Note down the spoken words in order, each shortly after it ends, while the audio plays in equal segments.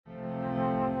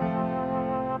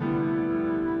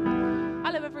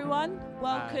everyone.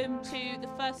 Welcome to the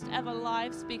first ever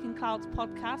live Speaking Clouds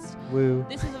podcast. Woo.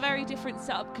 This is a very different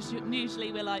setup because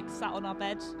usually we're like sat on our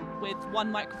bed with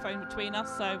one microphone between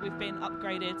us. So we've been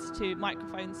upgraded to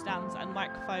microphone stands and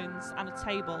microphones and a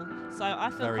table. So I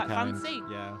feel Very quite kind. fancy.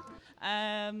 Yeah.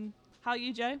 How are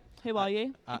you, Joe? Who are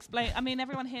you? Explain. I mean,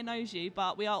 everyone here knows you,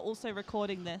 but we are also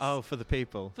recording this. Oh, for the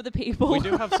people. For the people. We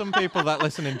do have some people that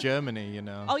listen in Germany, you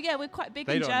know. Oh yeah, we're quite big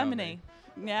They in don't know Germany.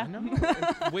 Yeah. I know.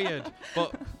 It's weird,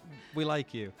 but we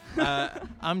like you.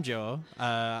 I'm Joe.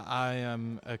 I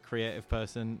am a creative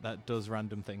person that does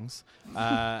random things.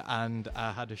 And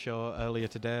I had a show earlier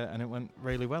today and it went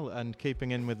really well. And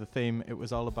keeping in with the theme, it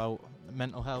was all about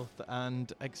mental health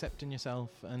and accepting yourself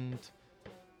and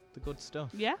the good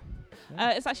stuff. Yeah.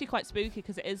 It's actually quite spooky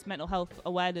because it is Mental Health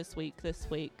Awareness Week this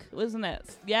week, wasn't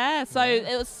it? Yeah. So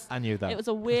it was. I knew that. It was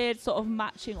a weird sort of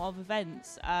matching of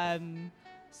events.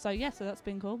 So that's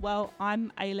been cool. Well,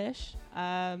 I'm Ailish.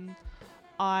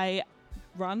 I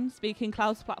run Speaking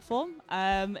Clouds platform.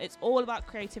 It's all about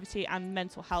creativity and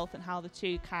mental health and how the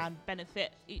two can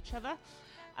benefit each other.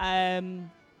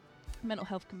 Mental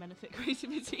health can benefit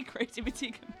creativity.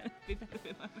 Creativity can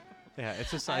benefit. Yeah,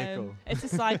 it's a cycle. It's a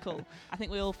cycle. I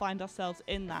think we all find ourselves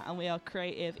in that, and we are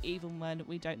creative even when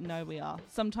we don't know we are.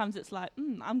 Sometimes it's like,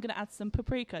 I'm going to add some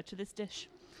paprika to this dish.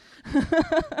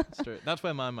 That's true. That's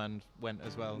where my mind went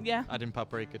as well. Yeah. Adding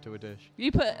paprika to a dish.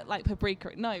 You put like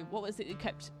paprika. No, what was it you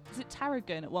kept? Was it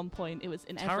tarragon at one point? It was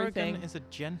in everything. Tarragon is a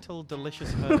gentle,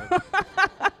 delicious herb.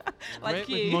 Like Great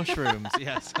you. with mushrooms.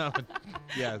 Yes.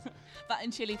 Yes. That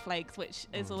and chili flakes, which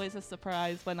is always a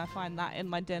surprise when I find that in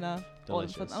my dinner.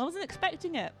 Delicious. I wasn't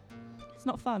expecting it. It's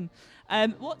not fun.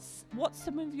 What's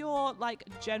some of your like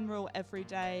general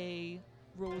everyday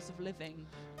rules of living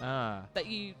that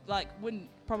you like wouldn't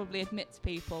probably admit to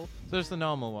people? So there's the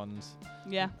normal ones.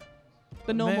 Yeah.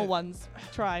 The normal ones.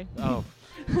 Try. Oh.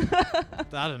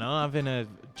 I don't know. Having a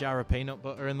jar of peanut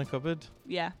butter in the cupboard.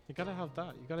 Yeah. You gotta have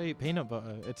that. You gotta eat peanut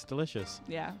butter. It's delicious.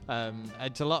 Yeah.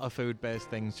 It's a lot of food-based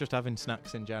things. Just having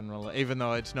snacks in general, even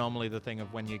though it's normally the thing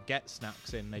of when you get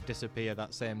snacks in, they disappear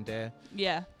that same day.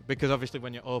 Yeah. Because obviously,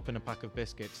 when you open a pack of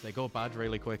biscuits, they go bad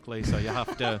really quickly. So you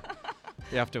have to,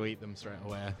 eat them straight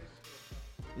away.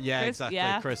 Yeah, exactly.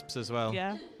 Yeah. Crisps as well.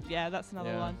 Yeah. Yeah. That's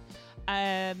another one.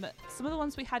 Some of the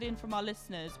ones we had in from our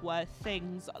listeners were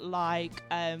things like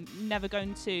never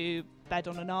going to bed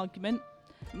on an argument,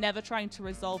 never trying to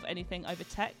resolve anything over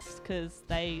text because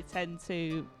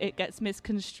it gets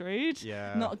misconstrued.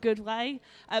 Yeah. Not a good way.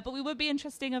 But we would be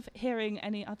interested of hearing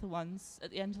any other ones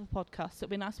at the end of the podcast. It'd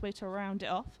be a nice way to round it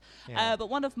off. Yeah. But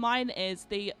one of mine is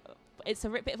it's a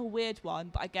bit of a weird one,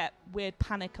 but I get weird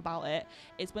panic about it,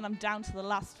 is when I'm down to the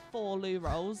last 4 loo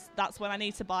rolls, that's when I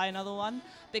need to buy another one,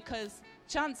 because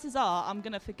chances are I'm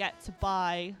going to forget to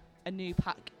buy a new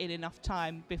pack in enough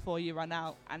time before you run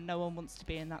out, and no one wants to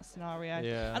be in that scenario.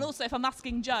 Yeah. And also, if I'm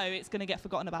asking Joe, it's going to get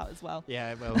forgotten about as well.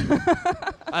 Yeah, well,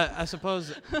 I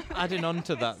suppose adding on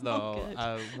to that,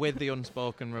 though, with the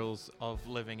unspoken rules of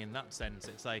living in that sense,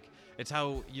 it's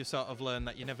how you sort of learn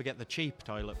that you never get the cheap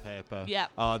toilet paper. Yeah.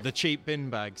 Or the cheap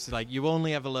bin bags. Like, you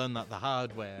only ever learn that the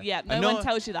hard way. Yeah, no one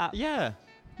tells you that. Yeah.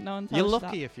 No one tells You're you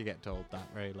lucky that. if you get told that,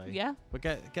 really. Yeah. But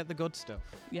get the good stuff.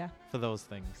 Yeah. For those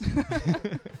things.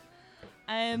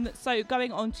 So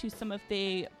going on to some of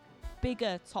the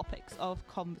bigger topics of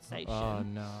conversation. Oh,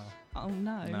 no. Oh,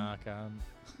 no. No, I can't.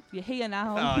 You're here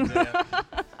now. Oh,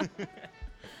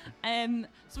 dear.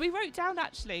 So we wrote down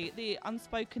actually the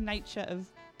unspoken nature of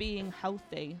being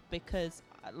healthy, because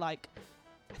I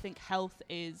think health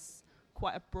is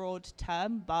quite a broad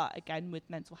term, but again with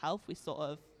mental health we sort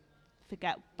of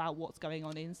forget about what's going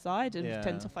on inside and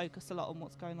tend to focus a lot on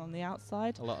what's going on the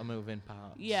outside. A lot of moving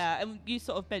parts. Yeah, and you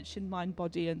sort of mentioned mind,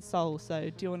 body and soul,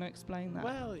 so do you want to explain that?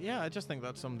 Well, yeah, I just think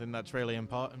that's something that's really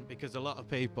important, because a lot of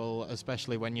people,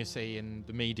 especially when you see in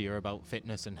the media about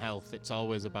fitness and health, it's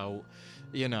always about,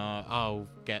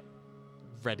 get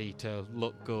ready to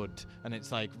look good, and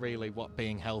it's like really what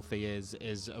being healthy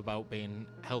is about being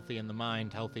healthy in the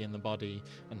mind, healthy in the body,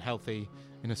 and healthy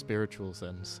in a spiritual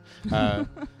sense.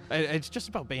 It's just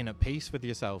about being at peace with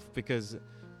yourself, because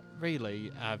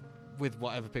really with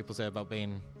whatever people say about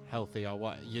being healthy or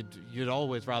what, you'd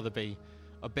always rather be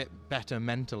a bit better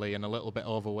mentally and a little bit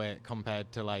overweight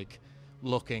compared to like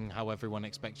looking how everyone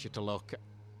expects you to look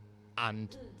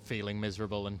and feeling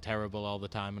miserable and terrible all the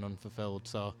time and unfulfilled.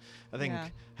 So I think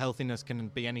healthiness can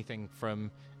be anything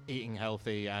from eating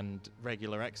healthy and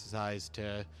regular exercise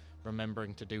to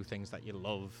remembering to do things that you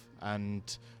love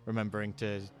and remembering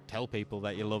to tell people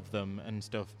that you love them and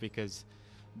stuff, because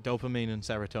dopamine and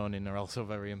serotonin are also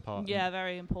very important. Yeah,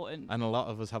 very important. And a lot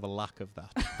of us have a lack of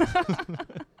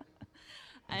that.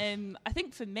 I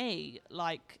think for me,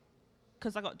 like,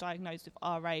 because I got diagnosed with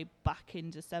RA back in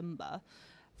December,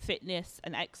 fitness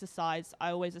and exercise,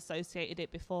 I always associated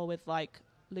it before with like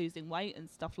losing weight and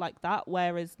stuff like that,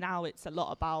 whereas now it's a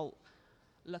lot about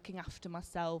looking after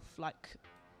myself, like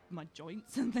my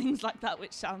joints and things like that,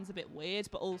 which sounds a bit weird,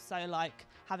 but also like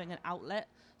having an outlet.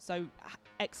 So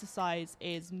exercise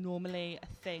is normally a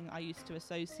thing I used to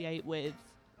associate with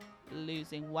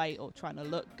losing weight or trying to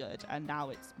look good, and now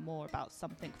it's more about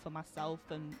something for myself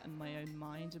and my own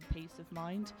mind and peace of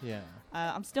mind.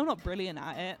 I'm still not brilliant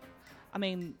at it. I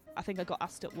mean, I think I got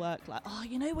asked at work, like, oh,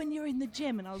 you know when you're in the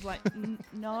gym, and I was like,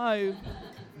 no,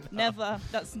 never.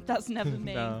 That's never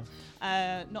me. No.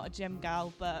 Not a gym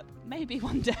gal, but maybe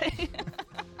one day.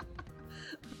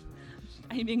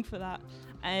 Aiming for that.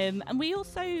 And we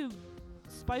also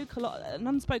spoke a lot, an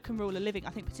unspoken rule of living, I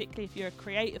think particularly if you're a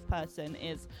creative person,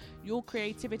 is your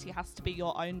creativity has to be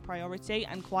your own priority,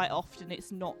 and quite often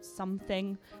it's not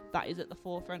something that is at the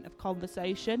forefront of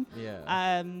conversation.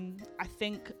 I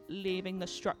think leaving the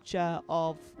structure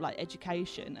of like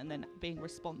education and then being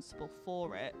responsible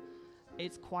for it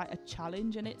is quite a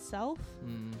challenge in itself.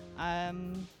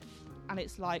 And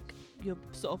it's like you're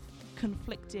sort of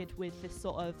conflicted with this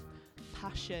sort of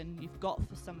passion you've got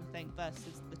for something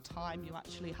versus the time you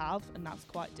actually have, and that's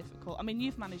quite difficult. I mean,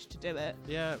 you've managed to do it.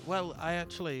 Yeah, well, I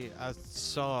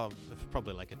saw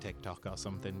probably like a TikTok or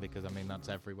something, because I mean that's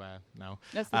everywhere now.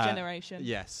 That's the generation.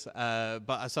 Yes, but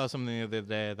I saw something the other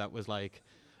day that was like,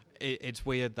 it's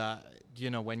weird that, you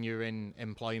know, when you're in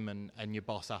employment and your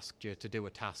boss asked you to do a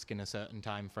task in a certain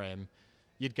time frame,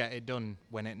 you'd get it done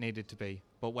when it needed to be.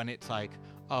 But when it's like,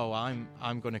 oh, I'm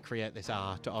going to create this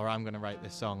art, or I'm going to write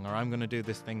this song, or I'm going to do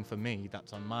this thing for me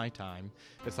that's on my time,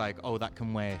 it's like, oh, that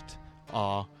can wait,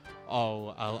 or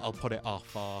oh, I'll put it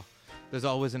off, or there's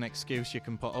always an excuse you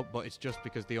can put up, but it's just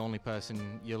because the only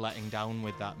person you're letting down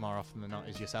with that more often than not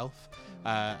is yourself.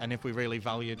 And if we really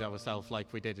valued ourselves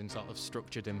like we did in sort of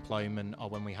structured employment, or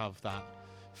when we have that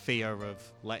fear of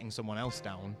letting someone else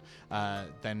down,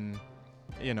 then,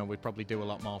 you know, we'd probably do a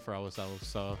lot more for ourselves.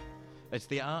 So it's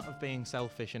the art of being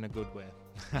selfish in a good way.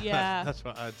 Yeah. That's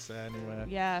what I'd say anyway.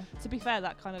 Yeah. To be fair,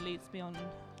 that kind of leads me on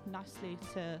nicely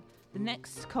to the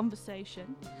next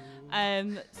conversation.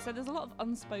 So there's a lot of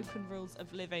unspoken rules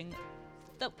of living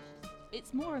that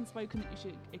it's more unspoken that you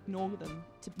should ignore them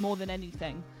more than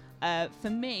anything. For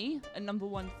me, a number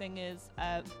one thing is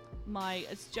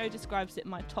as Joe describes it,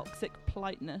 my toxic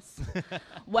politeness,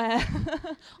 where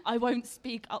I won't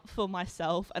speak up for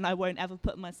myself, and I won't ever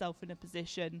put myself in a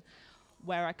position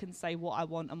where I can say what I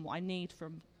want and what I need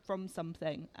from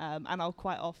something. And I'll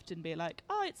quite often be like,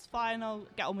 oh, it's fine, I'll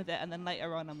get on with it. And then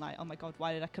later on, I'm like, oh my God,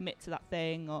 why did I commit to that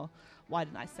thing? Or why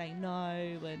didn't I say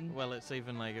no? And well, it's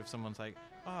even like if someone's like,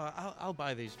 oh, I'll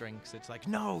buy these drinks. It's like,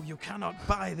 no, you cannot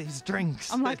buy these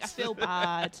drinks. I'm like, I feel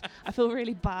bad. I feel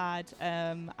really bad.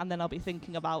 And then I'll be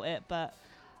thinking about it. But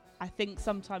I think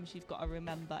sometimes you've got to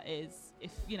remember is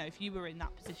if you were in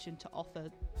that position to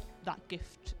offer that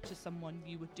gift to someone,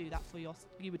 you would do that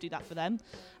for them.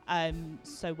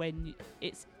 So when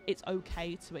it's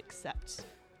okay to accept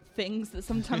things that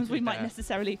sometimes we might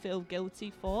necessarily feel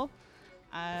guilty for.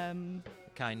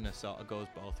 Kindness sort of goes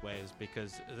both ways,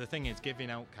 because the thing is, giving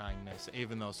out kindness,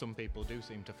 even though some people do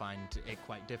seem to find it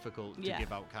quite difficult to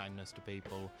give out kindness to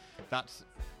people, that's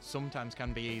sometimes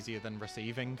can be easier than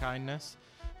receiving kindness,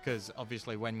 because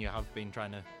obviously when you have been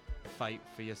trying to fight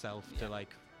for yourself to like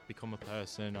become a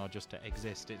person or just to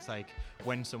exist, it's like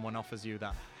when someone offers you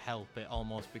that help, it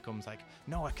almost becomes like,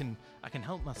 no, I can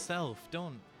help myself,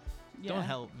 don't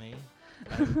help me.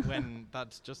 When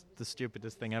that's just the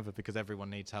stupidest thing ever, because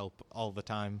everyone needs help all the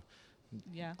time.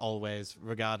 Yeah. Always,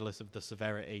 regardless of the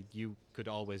severity, you could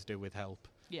always do with help.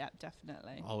 Yeah,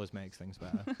 definitely. Always makes things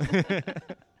better.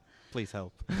 Please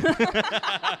help.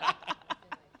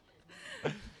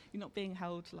 You're not being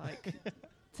held like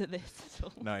to this at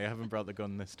all. No, you haven't brought the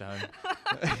gun this time.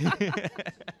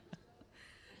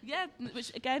 Yeah,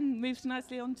 which again moves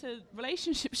nicely onto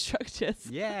relationship structures.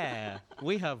 Yeah,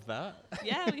 we have that.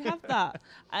 Yeah, we have that.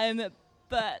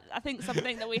 But I think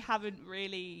something that we haven't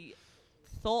really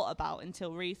thought about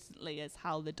until recently is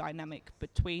how the dynamic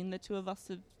between the two of us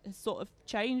has sort of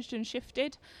changed and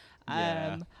shifted.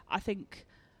 Yeah. I think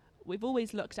we've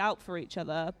always looked out for each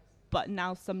other, but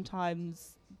now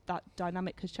sometimes that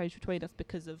dynamic has changed between us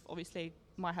because of obviously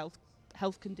my health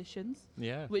conditions.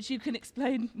 Yeah. Which you can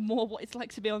explain more what it's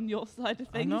like to be on your side of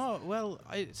things. No, well,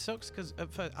 it sucks because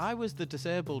at first I was the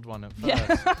disabled one at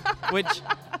first,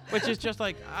 which is just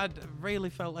like I'd really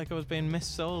felt like I was being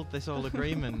missold this whole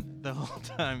agreement the whole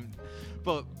time.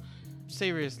 But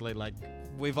seriously, like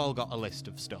we've all got a list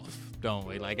of stuff, don't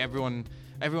we? Like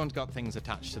everyone's got things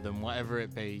attached to them, whatever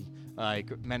it be,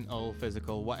 like mental,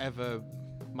 physical, whatever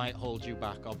might hold you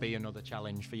back or be another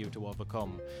challenge for you to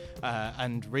overcome.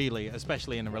 And really,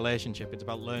 especially in a relationship, it's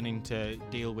about learning to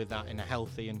deal with that in a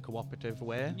healthy and cooperative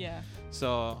way. Yeah. So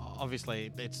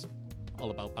obviously it's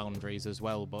all about boundaries as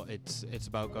well, but it's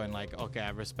about going like, okay, I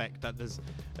respect that there's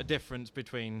a difference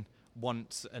between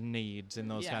wants and needs in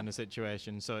those kind of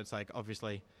situations. So it's like,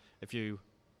 obviously, if you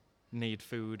need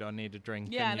food or need a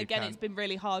drink, and again, it's been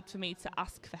really hard for me to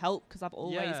ask for help because I've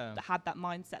always had that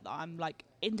mindset that I'm like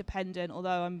independent,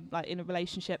 although I'm like in a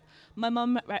relationship. My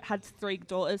mum had 3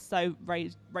 daughters, so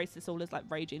raised us all as like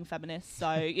raging feminists,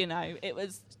 so you know, it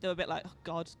was still a bit like, oh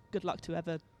god, good luck to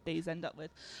whoever these end up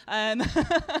with.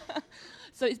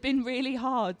 So it's been really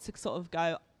hard to sort of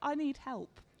go, I need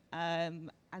help, and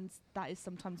that is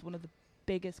sometimes one of the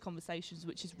biggest conversations,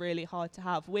 which is really hard to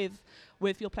have with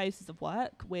your places of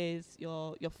work, with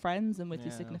your friends, and with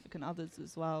your significant others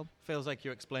as well. Feels like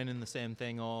you're explaining the same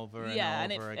thing over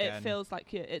and over again. It feels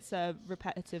like it's a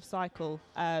repetitive cycle.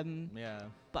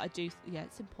 But I do,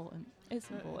 it's important. It's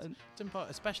important. It's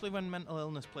important, especially when mental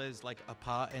illness plays like a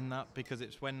part in that, because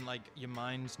it's when like your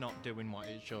mind's not doing what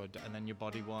it should, and then your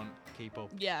body won't keep up.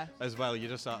 Yeah. As well, you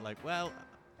just start like, well,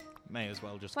 may as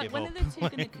well just give when up. When are the two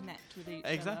going to connect with each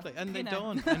other? Exactly, and they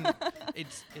don't. And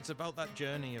it's about that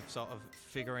journey of sort of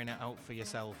figuring it out for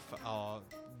yourself, or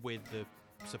with the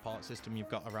support system you've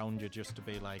got around you, just to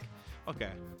be like, okay,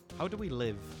 how do we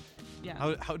live?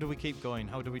 Yeah. How do we keep going?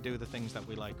 How do we do the things that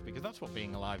we like? Because that's what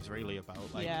being alive's really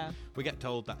about. Like, we get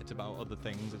told that it's about other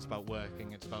things, it's about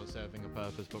working, it's about serving a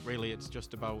purpose, but really it's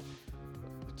just about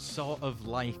sort of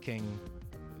liking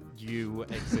you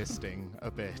existing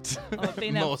a bit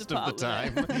most of the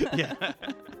time. Yeah.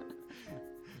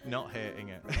 Not hating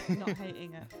it. Not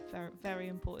hating it. Very, very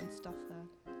important stuff there.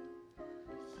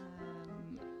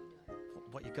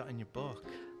 What you got in your book?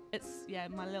 It's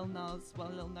my Lil Nas,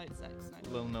 Lil Notes X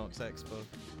notebook. Lil Notes X book.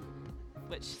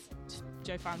 Which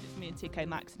Joe found it for me in TK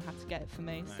Maxx and had to get it for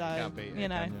me. No, so can't beat you it,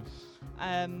 know.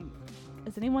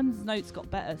 Has anyone's notes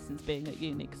got better since being at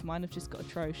uni? Because mine have just got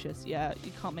atrocious. Yeah,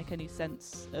 you can't make any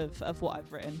sense of what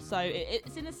I've written. So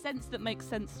it's in a sense that makes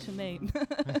sense to me.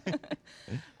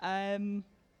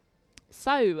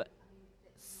 So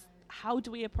how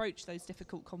do we approach those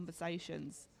difficult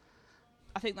conversations?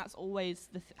 I think that's always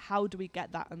how do we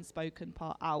get that unspoken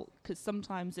part out? Because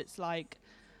sometimes it's like,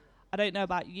 I don't know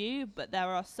about you, but there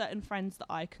are certain friends that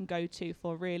I can go to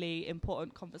for really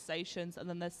important conversations, and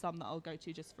then there's some that I'll go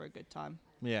to just for a good time.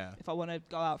 Yeah. If I want to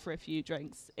go out for a few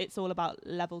drinks. It's all about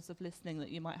levels of listening that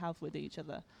you might have with each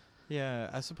other. Yeah,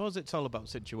 I suppose it's all about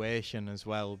situation as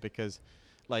well, because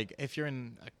like if you're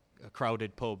in a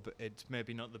crowded pub, it's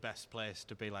maybe not the best place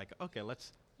to be like, okay,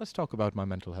 let's talk about my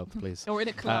mental health, please. Or in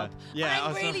a club.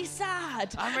 I'm really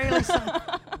sad. I'm really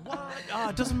sad. What? Oh,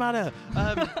 it doesn't matter.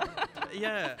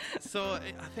 Yeah, so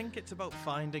I think it's about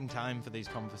finding time for these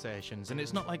conversations, and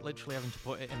it's not like literally having to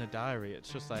put it in a diary. It's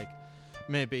just like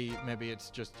maybe it's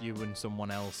just you and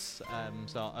someone else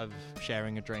sort of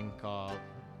sharing a drink or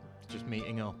just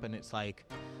meeting up, and it's like,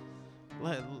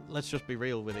 let's just be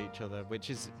real with each other, which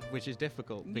is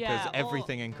difficult because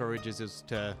everything encourages us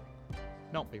to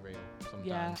not be real sometimes.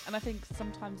 Yeah, and I think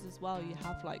sometimes as well you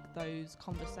have like those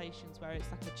conversations where it's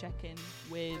like a check-in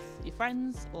with your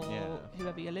friends or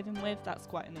whoever you're living with. That's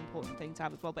quite an important thing to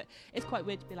have as well, but it's quite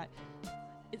weird to be like,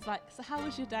 it's like, so how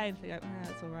was your day? And think,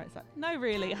 it's all right. It's like, no,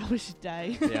 really, how was your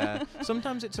day? Yeah.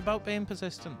 Sometimes it's about being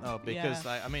persistent though, because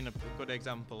like, I mean, a good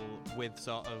example with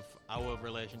sort of our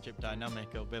relationship dynamic,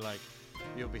 it'll be like,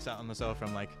 you'll be sat on the sofa,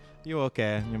 I'm like, you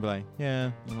okay? And you'll be like, yeah.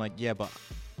 And I'm like, yeah, but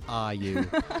are you?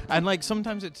 And like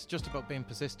sometimes it's just about being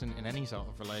persistent in any sort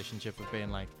of relationship, of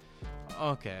being like,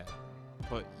 okay,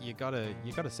 but you gotta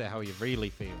say how you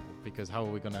really feel, because how are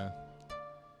we gonna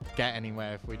get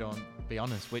anywhere if we don't be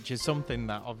honest? Which is something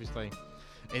that obviously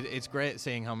it's great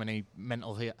seeing how many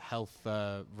mental health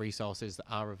resources that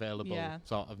are available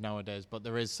sort of nowadays, but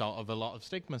there is sort of a lot of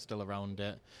stigma still around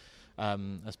it,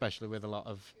 especially with a lot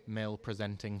of male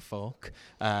presenting folk.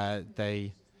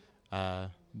 They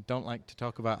don't like to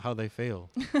talk about how they feel.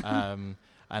 And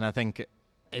I think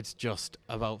it's just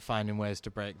about finding ways to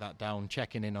break that down,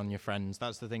 checking in on your friends.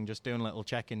 That's the thing, just doing little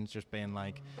check-ins, just being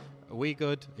like, are we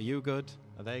good? Are you good?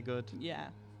 Are they good? Yeah.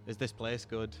 Is this place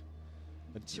good?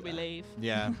 Should we leave?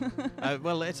 Yeah.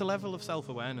 Well, it's a level of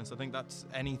self-awareness. I think that's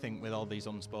anything with all these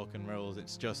unspoken rules.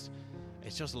 It's just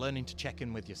learning to check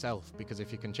in with yourself, because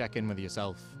if you can check in with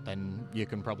yourself, then you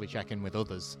can probably check in with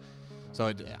others.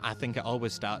 So I think it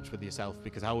always starts with yourself,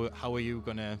 because how are you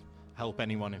going to help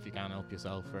anyone if you can't help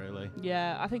yourself, really.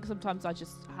 Yeah, I think sometimes I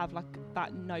just have like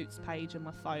that notes page on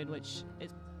my phone, which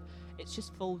it's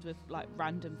just filled with like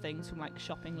random things from like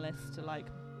shopping lists to like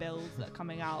bills that are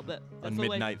coming out. But And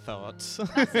midnight thoughts.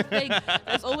 that's the thing.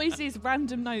 There's always these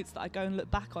random notes that I go and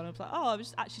look back on. I was like, oh, I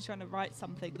was actually trying to write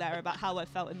something there about how I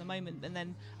felt in the moment, and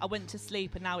then I went to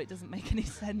sleep, and now it doesn't make any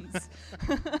sense.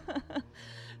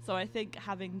 So I think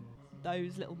having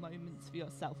those little moments for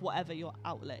yourself, whatever your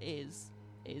outlet is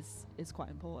quite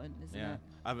important, isn't it?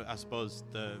 I suppose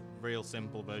the real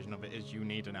simple version of it is you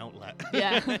need an outlet.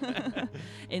 Yeah.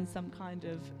 In some kind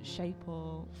of shape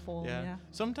or form. Yeah.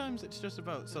 Sometimes it's just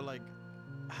about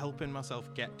helping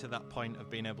myself get to that point of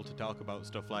being able to talk about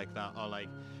stuff like that, or like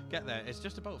get there. It's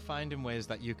just about finding ways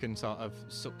that you can sort of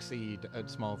succeed at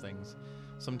small things.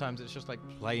 Sometimes it's just like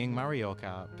playing Mario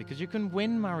Kart, because you can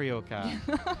win Mario Kart.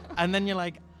 And then you're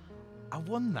like, I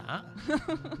won that.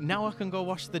 Now I can go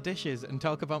wash the dishes and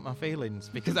talk about my feelings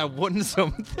because I won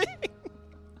something.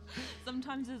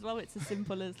 Sometimes as well, it's as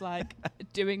simple as like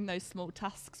doing those small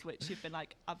tasks, which you've been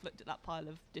like, I've looked at that pile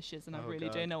of dishes and I really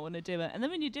do not want to do it. And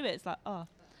then when you do it, it's like, oh,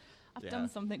 I've done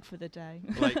something for the day.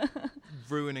 Like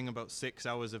ruining about 6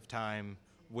 hours of time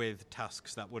with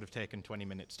tasks that would have taken 20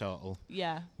 minutes total.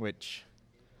 Yeah. Which...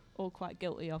 all quite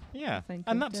guilty of. Yeah. I think,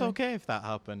 and that's okay if that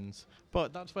happens.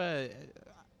 But that's where...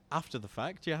 after the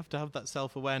fact, you have to have that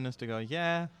self-awareness to go,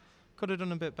 yeah, could have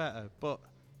done a bit better, but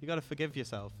you got to forgive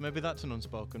yourself. Maybe that's an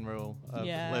unspoken rule of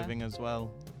living as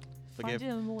well. Finding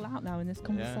them all out now in this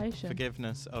conversation. Yeah,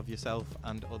 forgiveness of yourself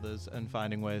and others, and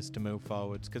finding ways to move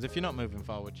forwards. Because if you're not moving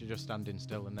forward, you're just standing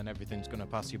still, and then everything's going to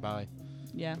pass you by.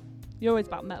 Yeah. You're always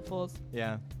about metaphors.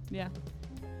 Yeah. Yeah.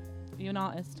 Are you an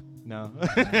artist? No.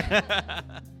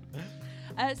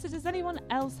 So does anyone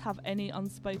else have any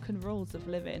unspoken rules of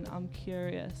living? I'm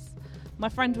curious. My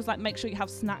friend was like, make sure you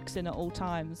have snacks in at all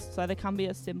times. So they can be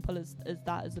as simple as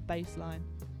that as a baseline.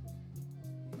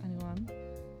 Anyone?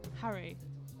 Harry?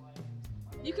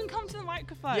 You can come to the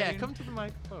microphone. Yeah, come to the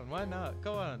microphone. Why not?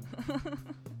 Go on.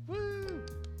 Woo!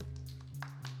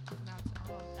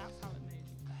 That's how it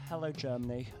moves. Hello,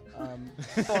 Germany.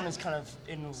 One is kind of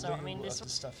in lieu of the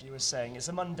stuff you were saying. It's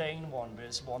a mundane one, but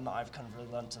it's one that I've kind of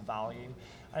really learned to value.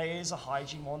 And it is a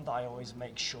hygiene one that I always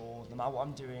make sure, no matter what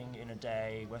I'm doing in a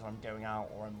day, whether I'm going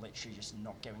out or I'm literally just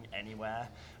not going anywhere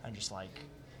and just like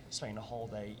spending the whole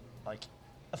day like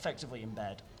effectively in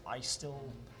bed, I still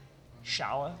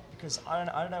shower, because I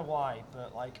don't know why,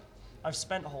 but like I've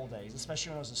spent whole days,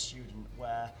 especially when I was a student,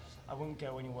 where I wouldn't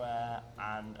go anywhere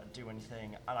and do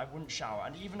anything, and I wouldn't shower.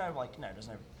 And even though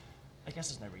I guess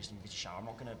there's no reason for me to shower. I'm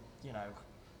not going to,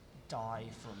 die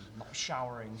from not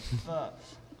showering. But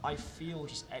I feel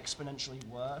just exponentially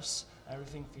worse.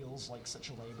 Everything feels like such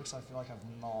a labour, because I feel like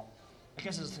I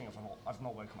guess there's the thing of I've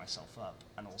not woken myself up,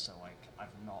 and also like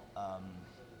I've not,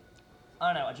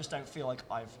 I don't know, I just don't feel like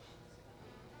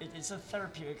it's a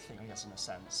therapeutic thing, I guess, in a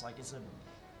sense. Like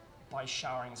by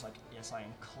showering, it's like, yes, I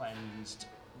am cleansed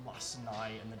last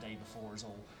night, and the day before is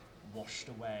all washed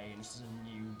away, and this is a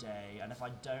new day. And if I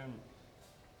don't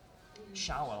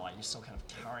shower, like, you're still kind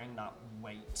of carrying that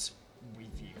weight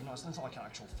with you. It's not like an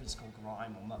actual physical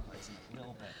grime or muck, isn't it? A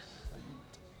little bit.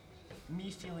 But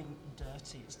me feeling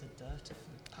dirty is the dirt of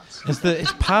the past.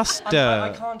 It's past dirt. I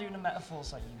can't do the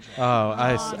metaphors like you do. Oh,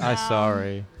 I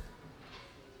sorry.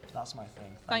 That's my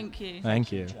thing. Thank you.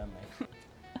 Thank you. Germany.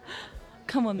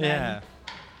 Come on then. Yeah.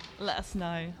 Let us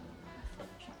know.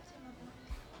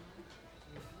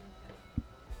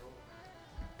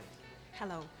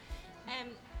 Hello.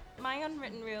 My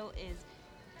unwritten rule is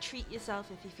treat yourself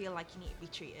if you feel like you need to be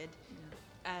treated.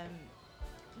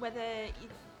 Whether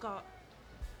you've got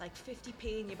like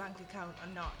 50p in your bank account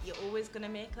or not, you're always going to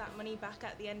make that money back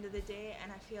at the end of the day.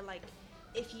 And I feel like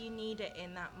if you need it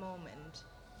in that moment,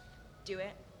 do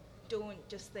it. Don't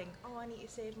just think, oh, I need to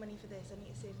save money for this, I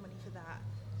need to save money for that.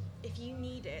 If you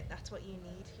need it, that's what you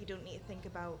need. You don't need to think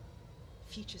about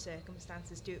future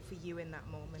circumstances. Do it for you in that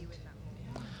moment.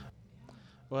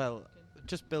 Well,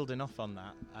 just building off on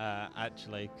that,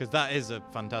 actually, because that is a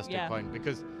fantastic point.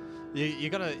 Because you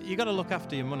gotta look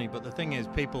after your money, but the thing is,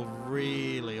 people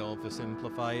really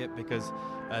oversimplify it. Because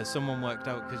someone worked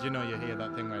out, because you hear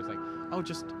that thing where it's like, oh,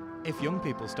 just if young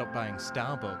people stop buying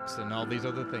Starbucks and all these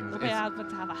other things, we'll be able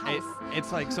to have a house.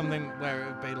 It's like something where it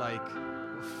would be like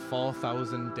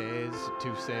 4,000 days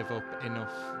to save up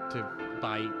enough to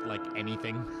buy like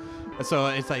anything. So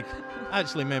it's like,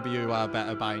 actually, maybe you are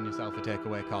better buying yourself a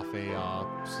takeaway coffee or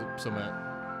something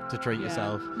to treat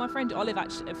yourself. My friend Olive,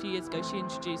 actually, a few years ago, she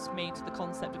introduced me to the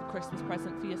concept of a Christmas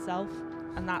present for yourself,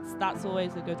 and that's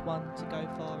always a good one to go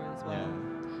for as well.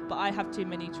 But I have too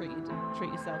many treat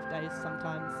yourself days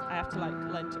sometimes. I have to like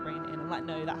learn to rein it in. I'm like,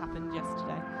 no, that happened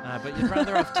yesterday. But you'd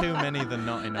rather have too many than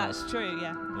not enough. That's true,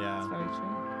 yeah. Yeah. That's very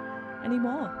true. Any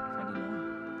more?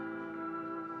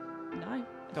 No.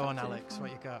 Go on, Alex.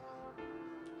 What you got?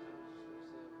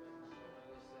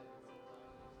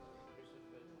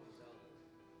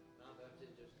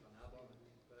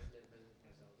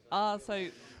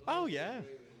 Oh yeah.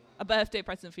 A birthday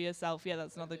present for yourself. Yeah,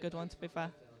 that's another good one, to be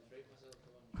fair.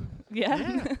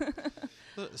 Yeah.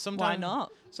 Why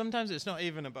not? Sometimes it's not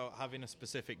even about having a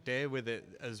specific day with it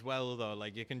as well, though.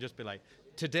 Like, you can just be like,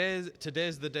 today's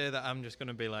the day that I'm just going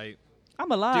to be like,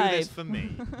 I'm alive. do this for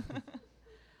me.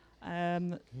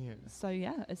 So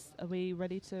yeah, are we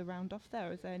ready to round off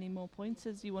there? Is there any more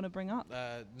pointers you want to bring up,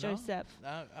 Joseph?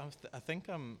 No, I think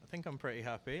I'm pretty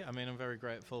happy. I mean, I'm very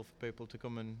grateful for people to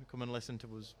come and listen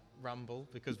to us ramble,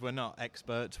 because we're not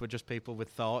experts. We're just people with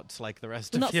thoughts like the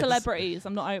rest of us. We're not celebrities.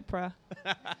 I'm not Oprah.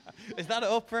 Is that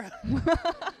Oprah?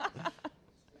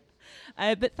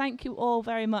 But thank you all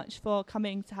very much for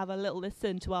coming to have a little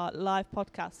listen to our live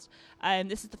podcast.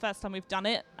 This is the first time we've done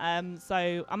it,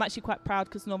 so I'm actually quite proud,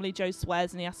 because normally Joe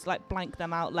swears and he has to like blank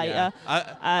them out later.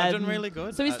 Yeah. I've done really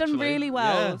good. So he's actually. done really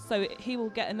well. Yeah. So he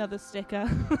will get another sticker.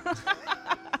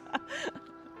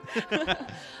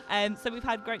 So we've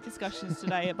had great discussions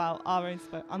today about our own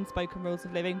unspoken rules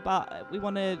of living, but we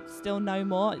want to still know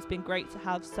more. It's been great to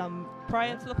have some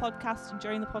prior to the podcast and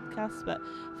during the podcast, but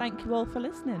thank you all for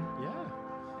listening. Yeah.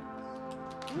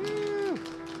 Woo.